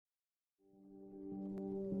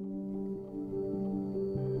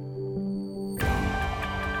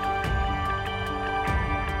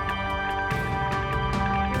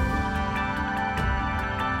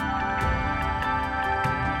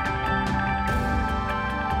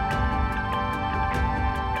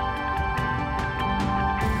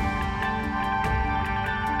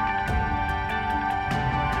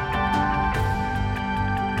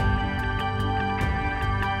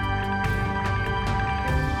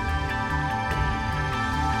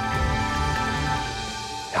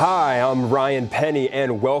Hi, I'm Ryan Penney,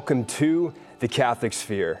 and welcome to the Catholic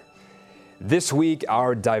Sphere. This week,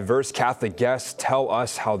 our diverse Catholic guests tell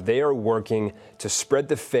us how they are working to spread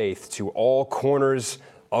the faith to all corners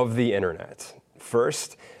of the internet.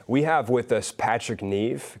 First, we have with us Patrick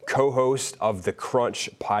Neve, co-host of the Crunch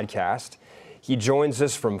podcast. He joins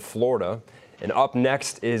us from Florida. And up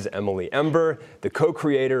next is Emily Ember, the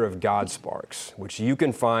co-creator of God Sparks, which you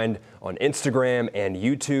can find on Instagram and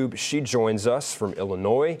YouTube. She joins us from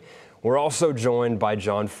Illinois. We're also joined by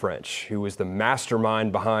John French, who is the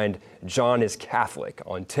mastermind behind John is Catholic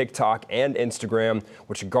on TikTok and Instagram,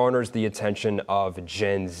 which garners the attention of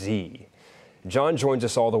Gen Z. John joins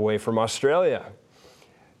us all the way from Australia.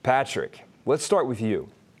 Patrick, let's start with you.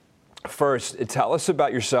 First, tell us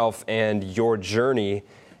about yourself and your journey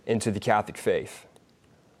into the Catholic faith.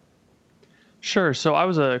 Sure. So I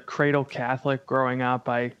was a cradle Catholic growing up.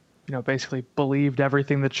 I, basically believed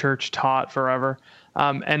everything the church taught forever.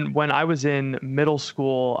 And when I was in middle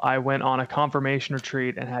school, I went on a confirmation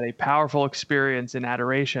retreat and had a powerful experience in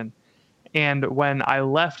adoration. And when I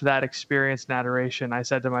left that experience in adoration, I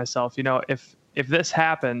said to myself, if this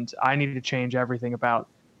happened, I need to change everything about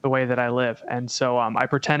the way that I live. And so I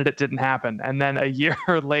pretended it didn't happen. And then a year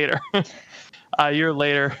later,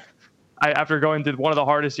 after going through one of the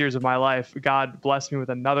hardest years of my life, God blessed me with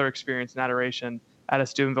another experience in adoration at a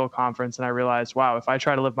Steubenville conference. And I realized, wow, if I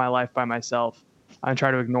try to live my life by myself and try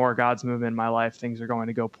to ignore God's movement in my life, things are going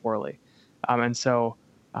to go poorly. And so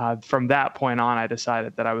from that point on, I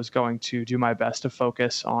decided that I was going to do my best to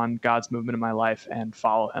focus on God's movement in my life and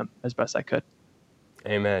follow him as best I could.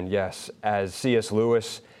 Amen. Yes. As C.S.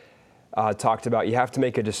 Lewis talked about, you have to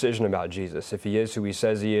make a decision about Jesus. If he is who he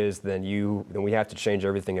says he is, then we have to change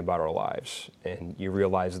everything about our lives. And you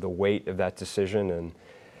realize the weight of that decision. And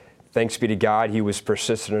thanks be to God, he was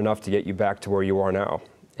persistent enough to get you back to where you are now.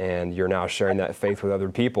 And you're now sharing that faith with other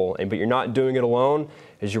people. But you're not doing it alone.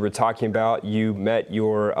 As you were talking about, you met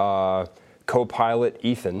your co-pilot,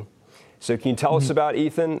 Ethan. So can you tell us about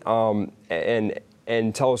Ethan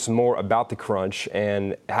and tell us more about the Crunch,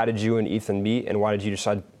 and how did you and Ethan meet, and why did you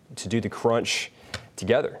decide to do the Crunch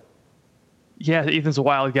together? Yeah, Ethan's a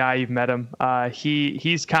wild guy. You've met him.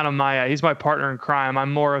 He's kind of he's my partner in crime.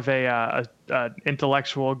 I'm more of a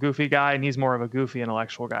intellectual, goofy guy, and he's more of a goofy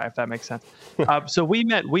intellectual guy, if that makes sense. So we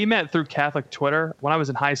met through Catholic Twitter. When I was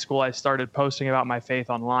in high school, I started posting about my faith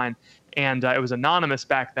online, and it was anonymous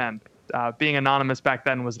back then. Being anonymous back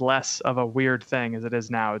then was less of a weird thing as it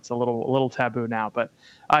is now. It's a little taboo now. But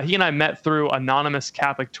he and I met through anonymous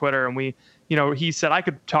Catholic Twitter, and he said I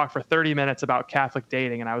could talk for 30 minutes about Catholic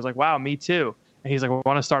dating, and I was like, wow, me too. And he's like, well,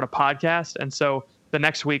 want to start a podcast? And so the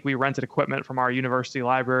next week we rented equipment from our university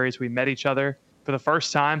libraries. We met each other for the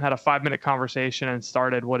first time, had a 5-minute conversation, and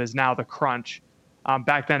started what is now the Crunch.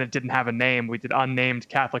 Back then it didn't have a name. We did unnamed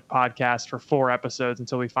Catholic podcast for 4 episodes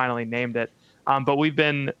until we finally named it. But we've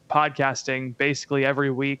been podcasting basically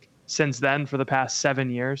every week since then for the past 7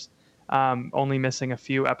 years, only missing a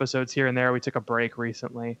few episodes here and there. We took a break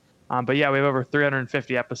recently. But yeah, we have over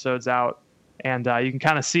 350 episodes out, and you can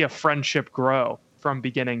kind of see a friendship grow from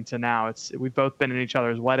beginning to now. We've both been in each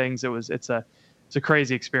other's weddings. It's a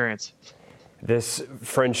crazy experience. This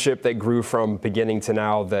friendship that grew from beginning to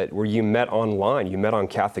now, where you met online, you met on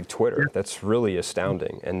Catholic Twitter. Yeah. That's really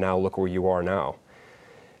astounding. And now look where you are now.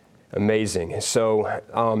 Amazing. So,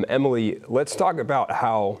 Emily, let's talk about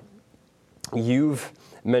how you've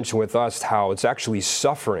mentioned with us how it's actually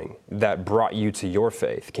suffering that brought you to your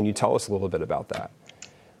faith. Can you tell us a little bit about that?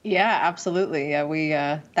 Yeah, absolutely. Yeah, we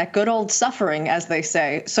that good old suffering, as they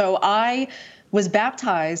say. So I was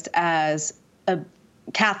baptized as a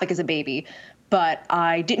Catholic as a baby, but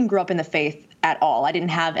I didn't grow up in the faith at all. I didn't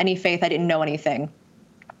have any faith. I didn't know anything.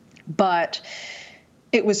 But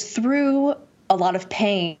it was through a lot of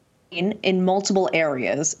pain in multiple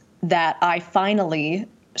areas that I finally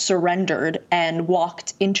surrendered and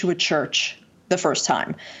walked into a church the first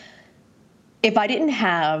time. If I didn't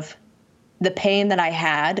have the pain that I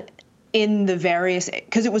had in the various,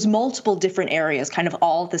 because it was multiple different areas kind of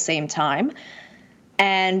all at the same time,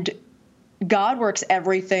 and God works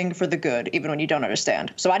everything for the good, even when you don't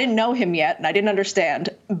understand. So I didn't know him yet, and I didn't understand,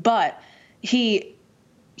 but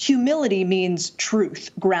humility means truth,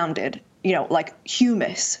 grounded, like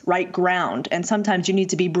humus, right? Ground. And sometimes you need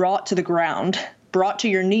to be brought to the ground, brought to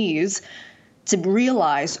your knees to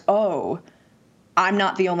realize, oh, I'm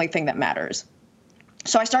not the only thing that matters.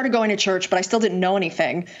 So I started going to church, but I still didn't know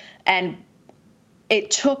anything. And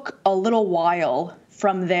it took a little while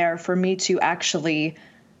from there for me to actually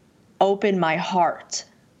open my heart,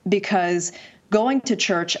 because going to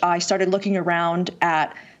church, I started looking around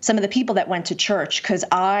at some of the people that went to church, because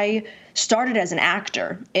I started as an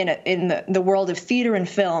actor in the world of theater and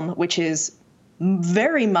film, which is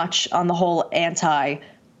very much on the whole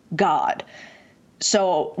anti-God.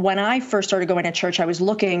 So when I first started going to church, I was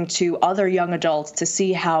looking to other young adults to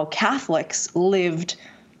see how Catholics lived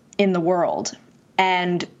in the world.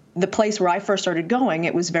 And the place where I first started going,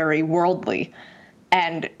 it was very worldly.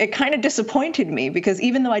 And it kind of disappointed me, because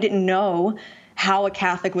even though I didn't know how a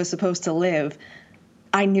Catholic was supposed to live,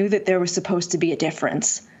 I knew that there was supposed to be a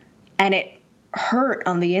difference. And it hurt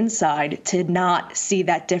on the inside to not see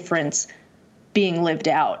that difference being lived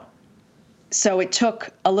out. So it took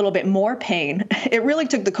a little bit more pain. It really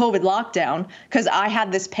took the COVID lockdown, because I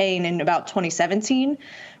had this pain in about 2017,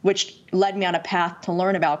 which led me on a path to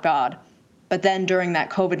learn about God. But then during that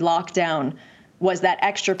COVID lockdown was that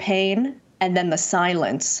extra pain, and then the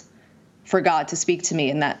silence for God to speak to me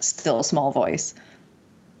in that still small voice.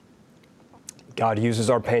 God uses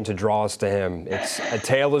our pain to draw us to him. It's a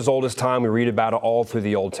tale as old as time. We read about it all through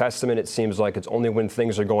the Old Testament. It seems like it's only when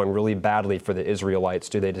things are going really badly for the Israelites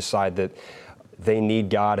do they decide that they need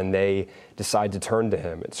God and they decide to turn to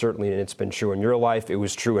him. It's been true in your life. It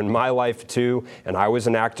was true in my life too. And I was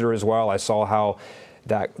an actor as well. I saw how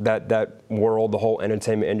that world, the whole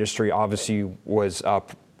entertainment industry, obviously was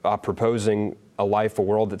proposing a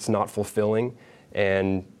world that's not fulfilling.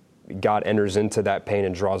 And God enters into that pain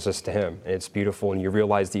and draws us to him. And it's beautiful. And you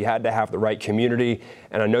realize that you had to have the right community.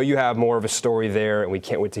 And I know you have more of a story there, and we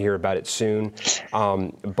can't wait to hear about it soon.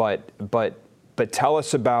 But tell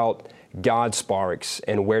us about God Sparks,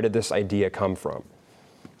 and where did this idea come from?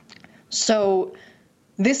 So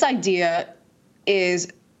this idea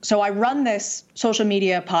is, I run this social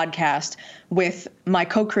media podcast with my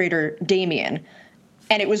co-creator, Damien.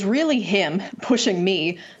 And it was really him pushing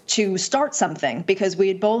me to start something, because we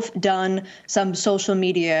had both done some social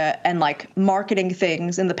media and marketing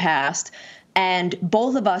things in the past. And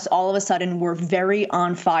both of us all of a sudden were very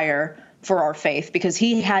on fire for our faith, because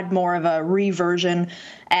he had more of a reversion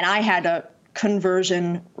and I had a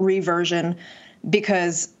conversion reversion,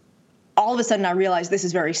 because all of a sudden I realized this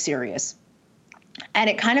is very serious. And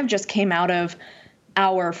it kind of just came out of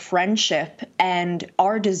our friendship and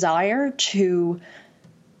our desire to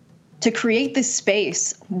create this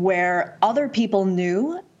space where other people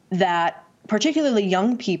knew that, particularly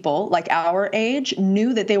young people like our age,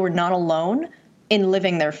 knew that they were not alone in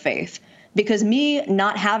living their faith. Because me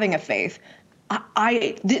not having a faith,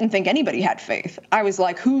 I didn't think anybody had faith. I was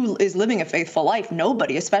like, who is living a faithful life?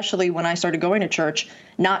 Nobody, especially when I started going to church,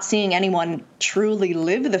 not seeing anyone truly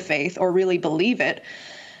live the faith or really believe it.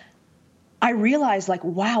 I realized,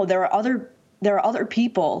 wow, there are other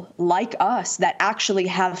people like us that actually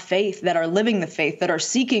have faith, that are living the faith, that are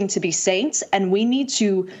seeking to be saints, and we need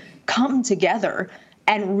to come together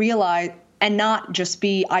and realize, and not just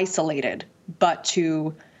be isolated, but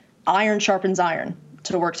to iron sharpens iron,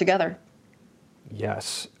 to work together.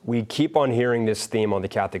 Yes, we keep on hearing this theme on the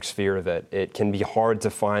Catholic sphere, that it can be hard to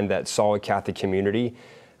find that solid Catholic community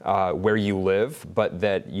where you live, but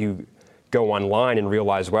that you go online and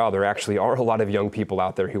realize, wow, there actually are a lot of young people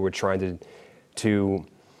out there who are trying to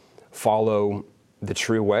follow the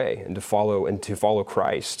true way and to follow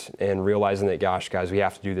Christ, and realizing that, gosh, guys, we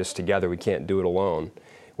have to do this together. We can't do it alone,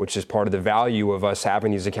 which is part of the value of us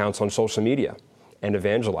having these accounts on social media and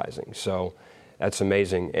evangelizing. So that's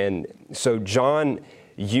amazing. And so, John,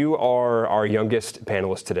 you are our youngest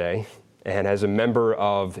panelist today, and as a member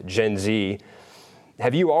of Gen Z,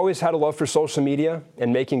 have you always had a love for social media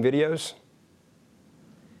and making videos?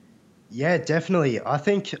 Yeah, definitely.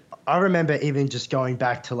 I remember even just going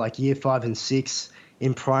back to year 5 and 6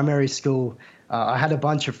 in primary school. I had a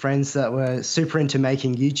bunch of friends that were super into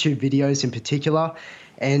making YouTube videos in particular.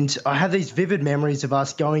 And I have these vivid memories of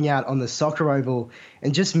us going out on the soccer oval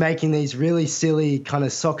and just making these really silly kind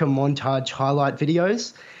of soccer montage highlight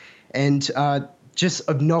videos, and just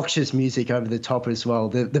obnoxious music over the top as well.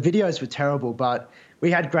 The videos were terrible, but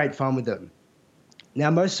we had great fun with them. Now,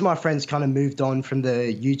 most of my friends kind of moved on from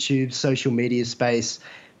the YouTube social media space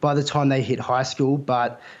by the time they hit high school,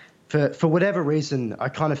 but for whatever reason, I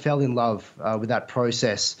kind of fell in love with that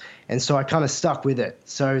process, and so I kind of stuck with it.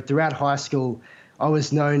 So throughout high school, I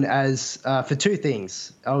was known as for two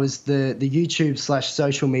things. I was the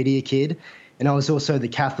YouTube/social media kid, and I was also the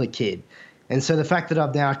Catholic kid. And so the fact that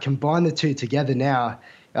I've now combined the two together now,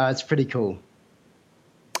 it's pretty cool.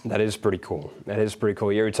 That is pretty cool.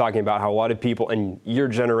 You were talking about how a lot of people in your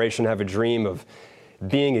generation have a dream of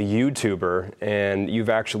being a YouTuber, and you've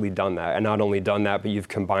actually done that. And not only done that, but you've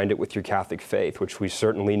combined it with your Catholic faith, which we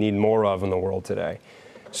certainly need more of in the world today.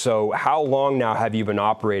 So how long now have you been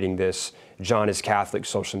operating this John is Catholic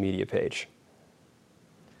social media page?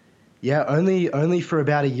 Yeah, only for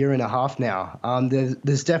about a year and a half now.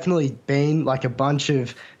 There's definitely been like a bunch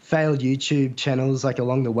of failed YouTube channels like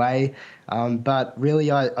along the way, but really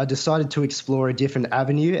I decided to explore a different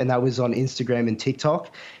avenue, and that was on Instagram and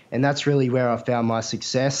TikTok, and that's really where I found my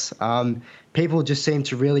success. People just seem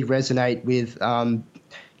to really resonate with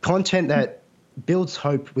content that builds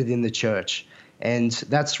hope within the church, and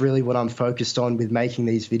that's really what I'm focused on with making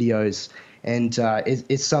these videos, and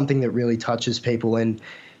it's something that really touches people. And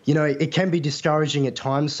you know, it can be discouraging at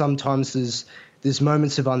times. Sometimes there's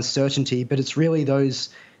moments of uncertainty, but it's really those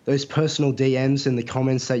personal DMs and the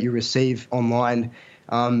comments that you receive online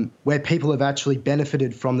where people have actually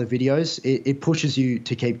benefited from the videos. It pushes you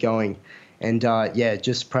to keep going. And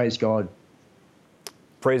just praise God.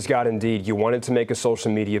 Praise God indeed. You wanted to make a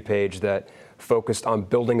social media page that focused on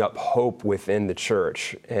building up hope within the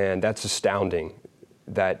church. And that's astounding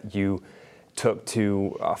that you took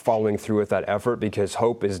to following through with that effort, because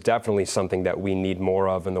hope is definitely something that we need more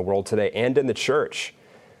of in the world today and in the church.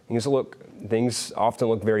 Things often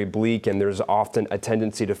look very bleak, and there's often a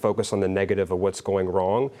tendency to focus on the negative of what's going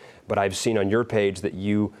wrong. But I've seen on your page that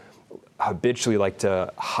you habitually like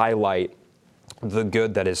to highlight the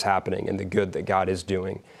good that is happening and the good that God is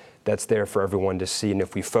doing. That's there for everyone to see. And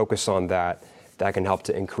if we focus on that, that can help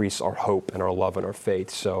to increase our hope and our love and our faith.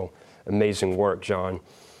 So amazing work, John.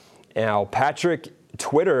 Now, Patrick,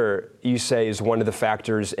 Twitter, you say, is one of the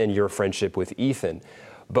factors in your friendship with Ethan.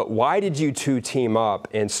 But why did you two team up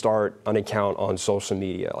and start an account on social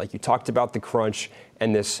media? Like, you talked about the crunch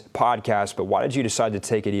and this podcast, but why did you decide to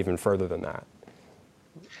take it even further than that?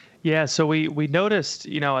 Yeah, so we noticed,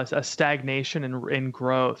 a stagnation in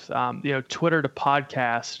growth. Twitter to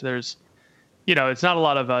podcast, there's, it's not a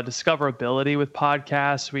lot of discoverability with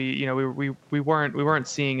podcasts. We weren't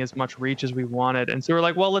seeing as much reach as we wanted, and so we're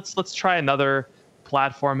like, well, let's try another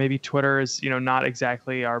platform. Maybe Twitter is not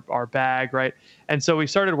exactly our bag, right? And so we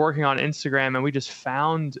started working on Instagram, and we just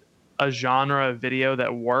found a genre of video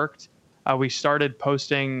that worked. We started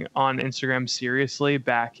posting on Instagram seriously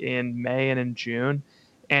back in May and in June,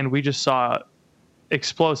 and we just saw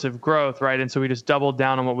explosive growth, right? And so we just doubled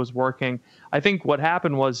down on what was working. I think what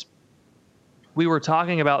happened was we were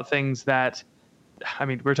talking about things that,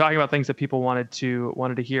 people wanted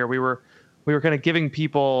to hear. We were kind of giving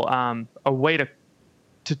people a way to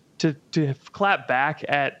clap back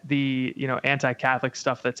at the anti-Catholic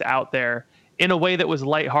stuff that's out there in a way that was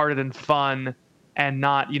lighthearted and fun and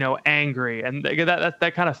not angry. And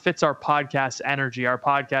that kind of fits our podcast energy. Our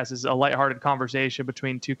podcast is a lighthearted conversation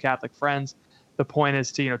between two Catholic friends. The point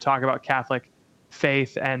is to talk about Catholic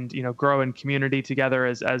faith and grow in community together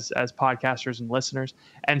as podcasters and listeners.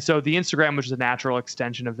 And so the Instagram was just a natural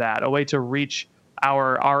extension of that, a way to reach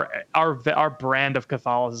our brand of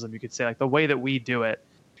Catholicism, you could say, like the way that we do it,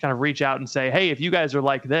 kind of reach out and say, hey, if you guys are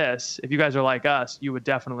like this, if you guys are like us, you would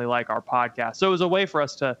definitely like our podcast. So it was a way for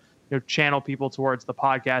us to channel people towards the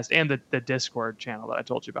podcast and the Discord channel that I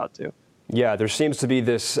told you about too. Yeah, there seems to be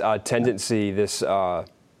this tendency, this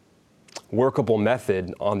workable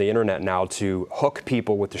method on the internet now to hook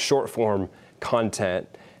people with the short form content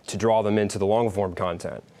to draw them into the long form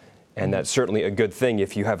content. And that's certainly a good thing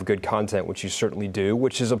if you have good content, which you certainly do,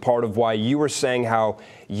 which is a part of why you were saying how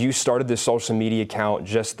you started this social media account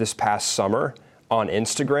just this past summer on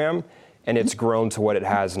Instagram, and it's grown to what it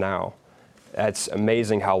has now. That's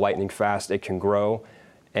amazing how lightning fast it can grow.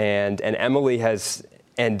 And Emily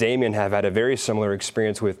and Damien have had a very similar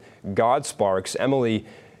experience with God Sparks. Emily,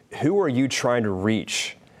 who are you trying to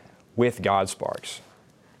reach with God Sparks?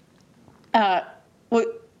 Well,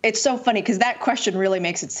 it's so funny because that question really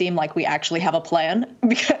makes it seem like we actually have a plan,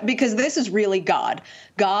 because this is really God.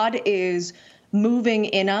 God is moving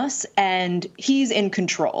in us and he's in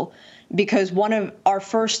control, because one of our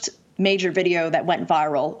first major video that went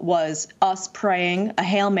viral was us praying a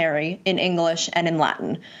Hail Mary in English and in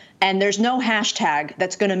Latin. And there's no hashtag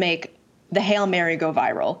that's going to make the Hail Mary go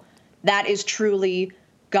viral. That is truly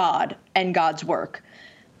God and God's work.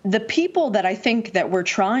 The people that I think that we're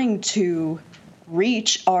trying to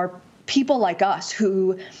reach are people like us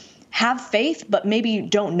who have faith but maybe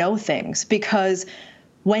don't know things, because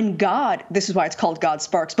when God, this is why it's called God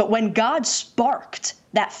Sparks, but when God sparked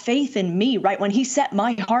that faith in me, right, when he set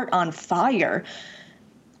my heart on fire,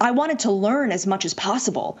 I wanted to learn as much as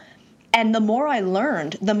possible. And the more I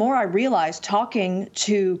learned, the more I realized, talking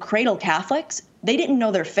to cradle Catholics, they didn't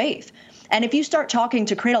know their faith. And if you start talking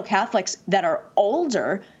to cradle Catholics that are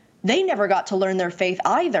older, they never got to learn their faith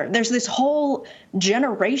either. There's this whole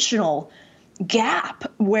generational gap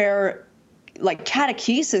where, like,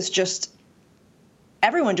 catechesis just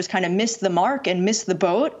everyone just kind of missed the mark and missed the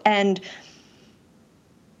boat. And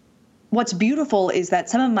what's beautiful is that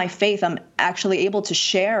some of my faith I'm actually able to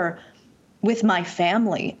share with my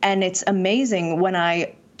family. And it's amazing when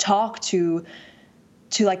I talk to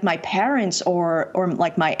like my parents or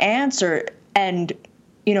like my aunts and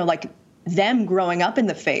like them growing up in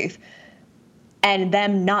the faith and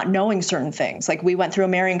them not knowing certain things. Like we went through a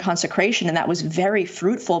Marian consecration and that was very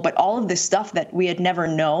fruitful, but all of this stuff that we had never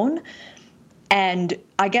known. And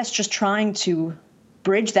I guess just trying to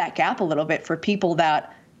bridge that gap a little bit for people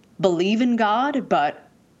that believe in God, but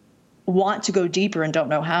want to go deeper and don't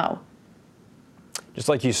know how. Just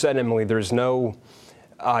like you said, Emily, there's no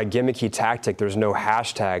gimmicky tactic. There's no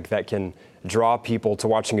hashtag that can draw people to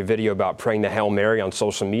watching a video about praying the Hail Mary on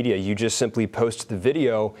social media. You just simply post the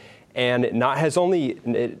video, and it not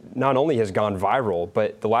only has gone viral,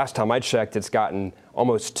 but the last time I checked, it's gotten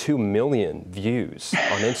almost 2 million views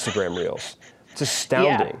on Instagram Reels. It's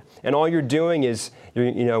astounding. Yeah. And all you're doing is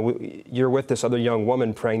you're with this other young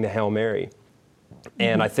woman praying the Hail Mary,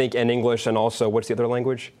 and I think in English, and also what's the other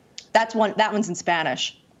language? That one's in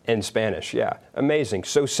Spanish. In Spanish, yeah. Amazing.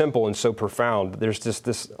 So simple and so profound. There's just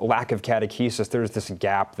this lack of catechesis. There's this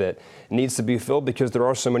gap that needs to be filled because there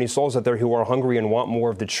are so many souls out there who are hungry and want more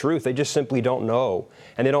of the truth. They just simply don't know,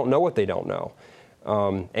 and they don't know what they don't know.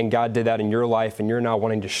 And God did that in your life, and you're now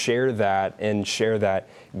wanting to share that and share that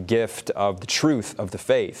gift of the truth of the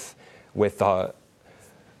faith with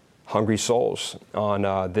hungry souls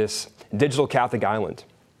on this digital Catholic island.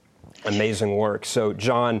 Amazing work. So,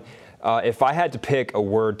 John, if I had to pick a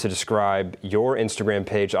word to describe your Instagram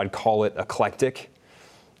page, I'd call it eclectic.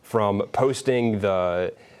 From posting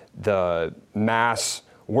the mass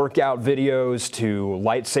workout videos to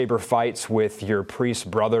lightsaber fights with your priest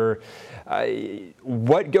brother,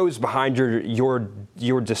 what goes behind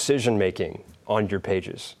your decision making on your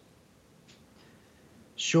pages?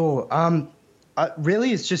 Sure.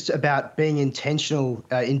 Really, it's just about being intentional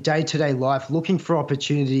in day-to-day life, looking for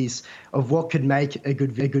opportunities of what could make a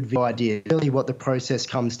good video idea. Really, what the process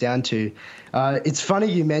comes down to. It's funny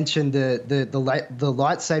you mentioned the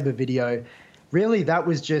lightsaber video. Really, that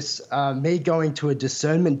was just me going to a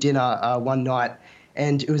discernment dinner one night,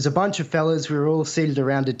 and it was a bunch of fellas. We were all seated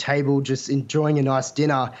around a table, just enjoying a nice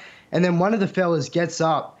dinner, and then one of the fellas gets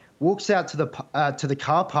up, walks out to the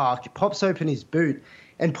car park, pops open his boot,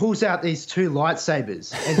 and pulls out these 2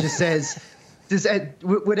 lightsabers and just says,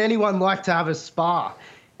 would anyone like to have a spar?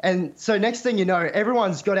 And so next thing you know,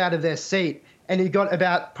 everyone's got out of their seat, and you got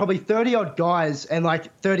about probably 30-odd guys and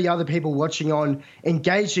like 30 other people watching on,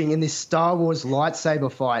 engaging in this Star Wars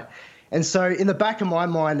lightsaber fight. And so in the back of my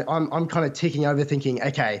mind, I'm kind of ticking over thinking,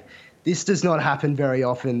 okay, this does not happen very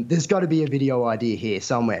often. There's got to be a video idea here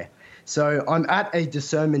somewhere. So I'm at a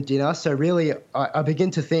discernment dinner. So really, I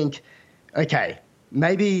begin to think, okay,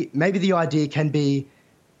 maybe the idea can be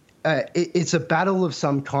it's a battle of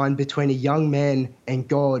some kind between a young man and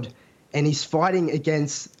God, and he's fighting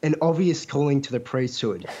against an obvious calling to the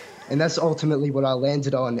priesthood. And that's ultimately what I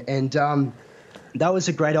landed on. And that was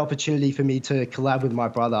a great opportunity for me to collab with my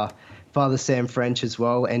brother, Father Sam French, as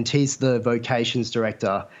well. And he's the vocations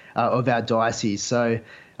director of our diocese. So,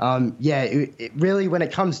 it really, when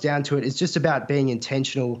it comes down to it, it's just about being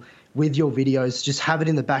intentional with your videos. Just have it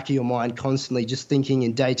in the back of your mind constantly, just thinking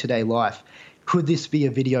in day-to-day life, could this be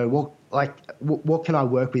a video? What can I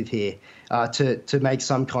work with here to make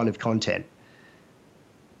some kind of content?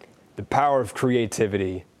 The power of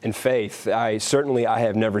creativity and faith. I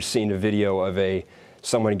have never seen a video of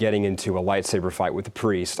someone getting into a lightsaber fight with a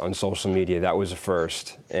priest on social media. That was a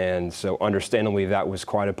first. And so understandably, that was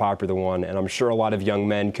quite a popular one. And I'm sure a lot of young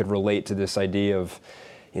men could relate to this idea of,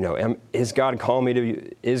 is God calling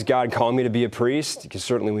me to be a priest? Because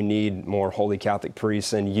certainly we need more Holy Catholic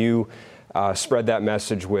priests. And you spread that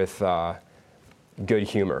message with good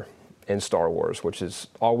humor in Star Wars, which is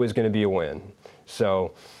always going to be a win.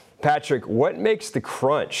 So, Patrick, what makes The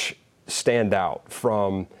Crunch stand out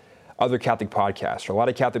from other Catholic podcasts, or a lot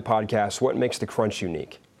of Catholic podcasts? What makes The Crunch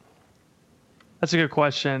unique? That's a good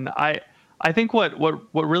question. I think what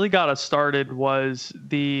really got us started was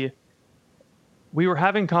we were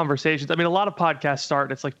having conversations. I mean, a lot of podcasts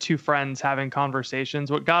start, it's like 2 friends having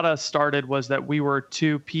conversations. What got us started was that we were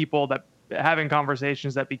 2 people that having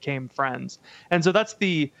conversations that became friends. And so that's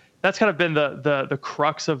kind of been the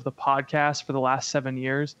crux of the podcast for the last 7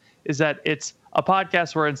 years, is that it's a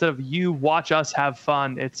podcast where instead of you watch us have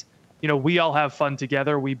fun, it's, we all have fun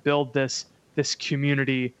together. We build this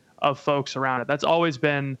community of folks around it. That's always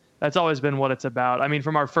been what it's about. I mean,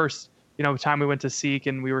 from our first, time we went to Seek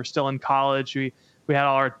and we were still in college, we had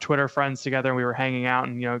all our Twitter friends together and we were hanging out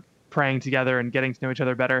and, praying together and getting to know each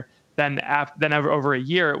other better. Then over a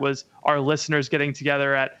year, it was our listeners getting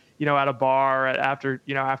together at a bar after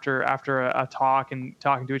a talk and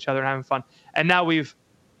talking to each other and having fun. And now we've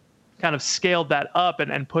kind of scaled that up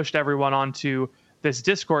and pushed everyone onto this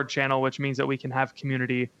Discord channel, which means that we can have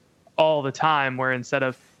community all the time, where instead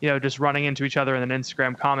of just running into each other in an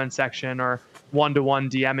Instagram comment section or one-to-one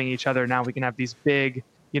DMing each other, now we can have these big,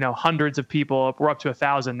 hundreds of people. We're up to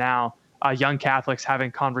 1,000 now, young Catholics having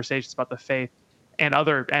conversations about the faith and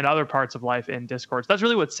other parts of life in Discord. So that's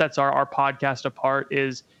really what sets our podcast apart.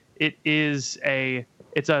 It's a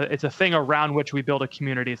thing around which we build a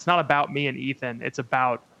community. It's not about me and Ethan. It's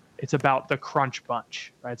about the Crunch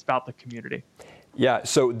Bunch, right? It's about the community. Yeah,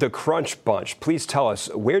 so the Crunch Bunch, please tell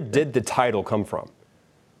us, where did the title come from?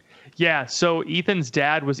 Yeah, so Ethan's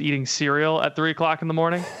dad was eating cereal at 3 o'clock in the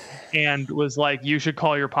morning and was like, you should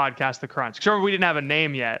call your podcast The Crunch. Because remember, we didn't have a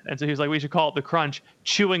name yet. And so he was like, we should call it The Crunch,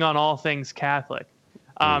 chewing on all things Catholic,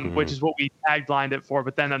 which is what we taglined it for.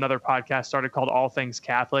 But then another podcast started called All Things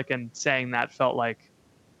Catholic, and saying that felt like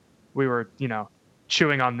we were,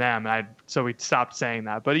 chewing on them. So we stopped saying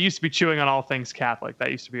that. But it used to be chewing on all things Catholic.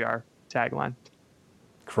 That used to be our tagline.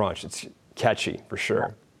 Crunch. It's catchy for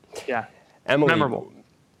sure. Yeah. Emily, memorable.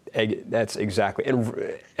 That's exactly,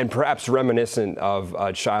 and perhaps reminiscent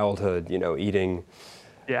of childhood. Eating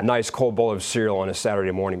a nice cold bowl of cereal on a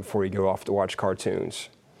Saturday morning before you go off to watch cartoons.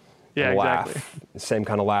 Yeah, and exactly. Laugh. The same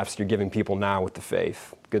kind of laughs you're giving people now with the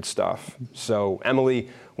faith. Good stuff. So, Emily,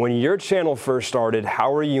 when your channel first started,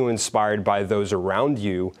 how were you inspired by those around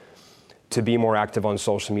you to be more active on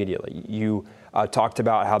social media? You talked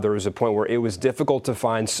about how there was a point where it was difficult to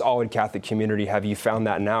find solid Catholic community. Have you found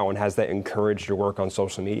that now, and has that encouraged your work on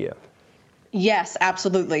social media? Yes,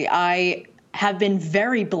 absolutely. I have been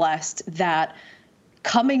very blessed that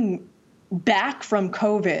coming back from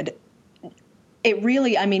COVID,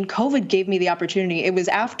 COVID gave me the opportunity. It was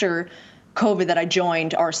after COVID that I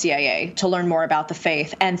joined RCIA to learn more about the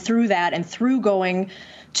faith. And through that, and through going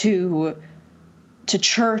to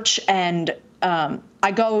church, and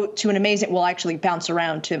I go to an amazing, well, I actually bounce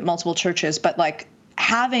around to multiple churches, but like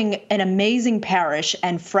having an amazing parish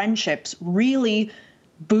and friendships really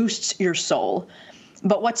boosts your soul.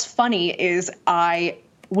 But what's funny is I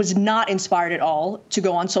was not inspired at all to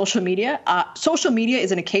go on social media. Social media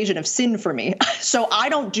is an occasion of sin for me. So I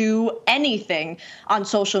don't do anything on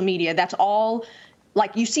social media. That's all,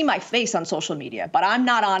 like, you see my face on social media, but I'm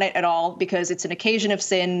not on it at all because it's an occasion of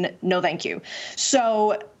sin. No, thank you.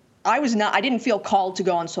 So I didn't feel called to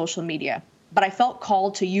go on social media, but I felt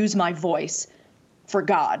called to use my voice for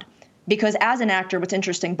God. Because as an actor, what's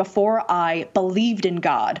interesting, before I believed in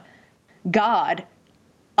God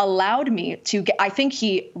allowed me to I think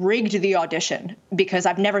he rigged the audition, because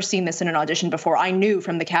I've never seen this in an audition before. I knew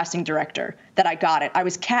from the casting director that I got it. I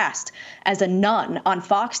was cast as a nun on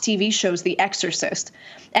Fox TV shows The Exorcist,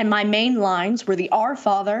 and my main lines were the Our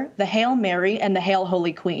Father, the Hail Mary, and the Hail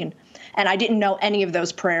Holy Queen. And I didn't know any of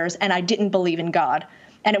those prayers, and I didn't believe in God.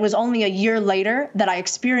 And it was only a year later that I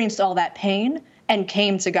experienced all that pain and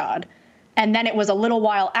came to God. And then it was a little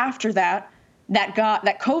while after that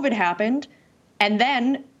COVID happened. And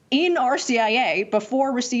then in RCIA,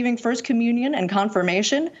 before receiving First Communion and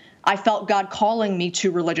confirmation, I felt God calling me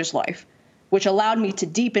to religious life, which allowed me to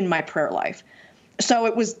deepen my prayer life. So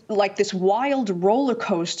it was like this wild roller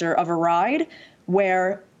coaster of a ride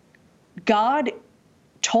where God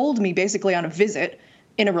told me, basically on a visit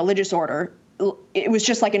in a religious order, it was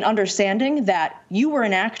just like an understanding that you were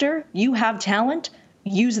an actor, you have talent,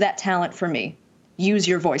 use that talent for me. Use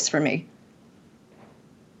your voice for me.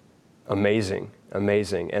 Amazing.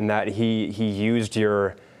 And that he used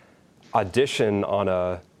your audition on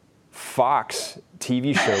a Fox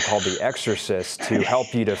TV show called The Exorcist to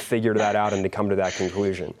help you to figure that out and to come to that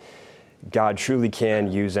conclusion. God truly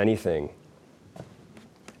can use anything.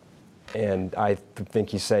 And I think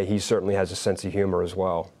he certainly has a sense of humor as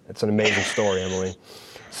well. It's an amazing story, Emily.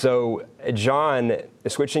 So, John,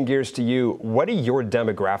 switching gears to you, what do your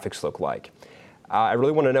demographics look like? I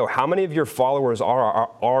really want to know, how many of your followers are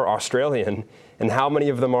Australian and how many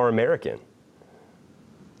of them are American?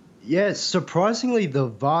 Yeah, surprisingly, the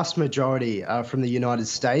vast majority are from the United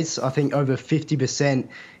States. I think over 50%.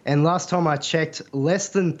 And last time I checked, less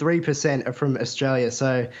than 3% are from Australia.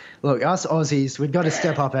 So, look, us Aussies, we've got to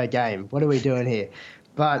step up our game. What are we doing here?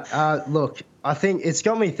 But look, I think it's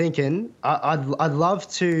got me thinking. I'd love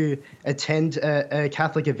to attend a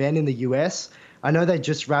Catholic event in the US. I know they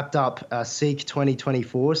just wrapped up Seek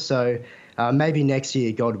 2024, so maybe next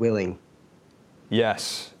year, God willing.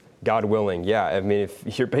 Yes, God willing. Yeah, I mean,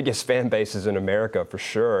 if your biggest fan base is in America, for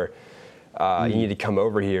sure, you need to come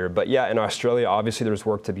over here. But yeah, in Australia, obviously there's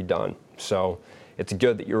work to be done. So it's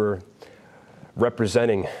good that you're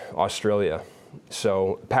representing Australia.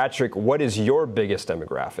 So, Patrick, what is your biggest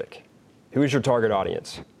demographic? Who is your target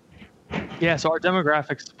audience? Yeah, so our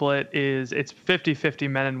demographic split it's 50-50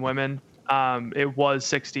 men and women. It was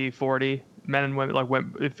 60-40 men and women, like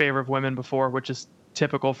in favor of women before, which is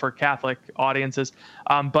typical for Catholic audiences.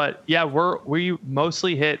 But yeah, we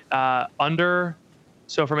mostly hit under.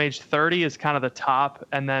 So from age 30 is kind of the top,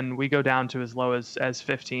 and then we go down to as low as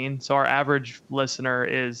 15. So our average listener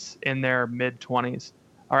is in their mid-20s.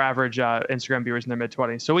 Our average Instagram viewers in their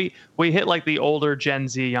mid-20s. So we hit like the older Gen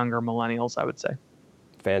Z, younger millennials, I would say.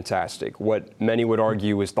 Fantastic. What many would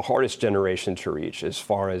argue is the hardest generation to reach as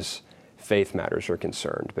far as faith matters are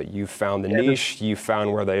concerned. But you found the niche, you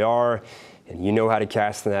found where they are, and you know how to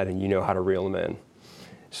cast the net, and you know how to reel them in.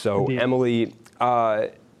 So, indeed. Emily,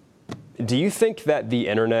 do you think that the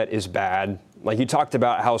internet is bad? Like you talked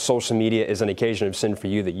about how social media is an occasion of sin for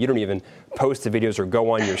you, that you don't even post the videos or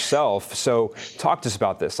go on yourself. So talk to us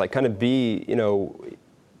about this. Like kind of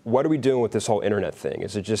what are we doing with this whole internet thing?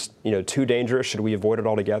 Is it just, too dangerous? Should we avoid it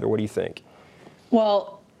altogether? What do you think?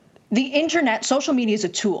 Well, the internet, social media is a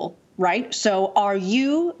tool, right? So are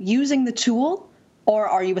you using the tool or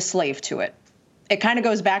are you a slave to it? It kind of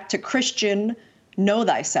goes back to Christian, know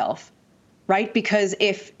thyself. Right? Because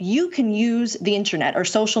if you can use the internet or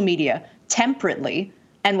social media temperately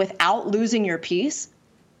and without losing your peace,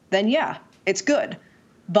 then yeah, it's good.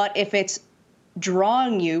 But if it's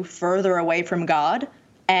drawing you further away from God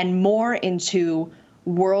and more into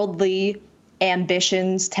worldly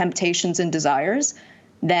ambitions, temptations, and desires,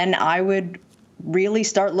 then I would really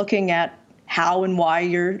start looking at how and why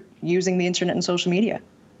you're using the internet and social media.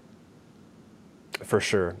 For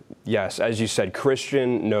sure. Yes. As you said,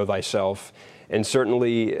 Christian, know thyself. And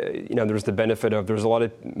certainly, there's the benefit of there's a lot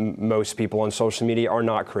of most people on social media are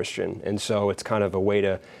not Christian. And so it's kind of a way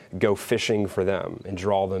to go fishing for them and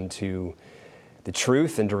draw them to the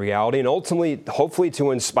truth and to reality. And ultimately, hopefully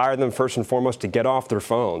to inspire them first and foremost to get off their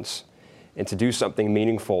phones and to do something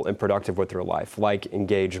meaningful and productive with their life, like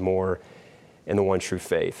engage more in the one true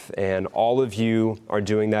faith. And all of you are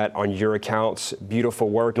doing that on your accounts. Beautiful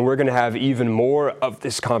work. And we're going to have even more of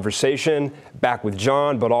this conversation back with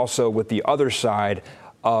John, but also with the other side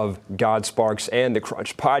of God Sparks and the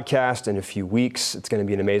Crunch podcast in a few weeks. It's going to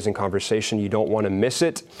be an amazing conversation. You don't want to miss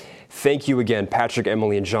it. Thank you again, Patrick,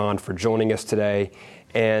 Emily, and John, for joining us today.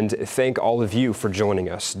 And thank all of you for joining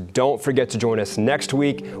us. Don't forget to join us next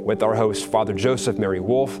week with our host, Father Joseph Mary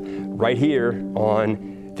Wolf, right here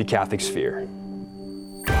on The Catholic Sphere.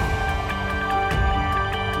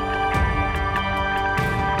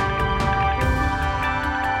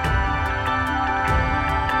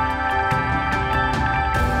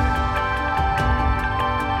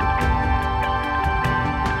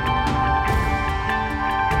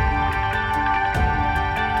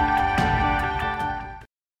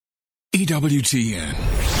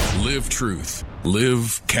 EWTN. Live truth.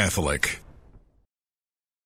 Live Catholic.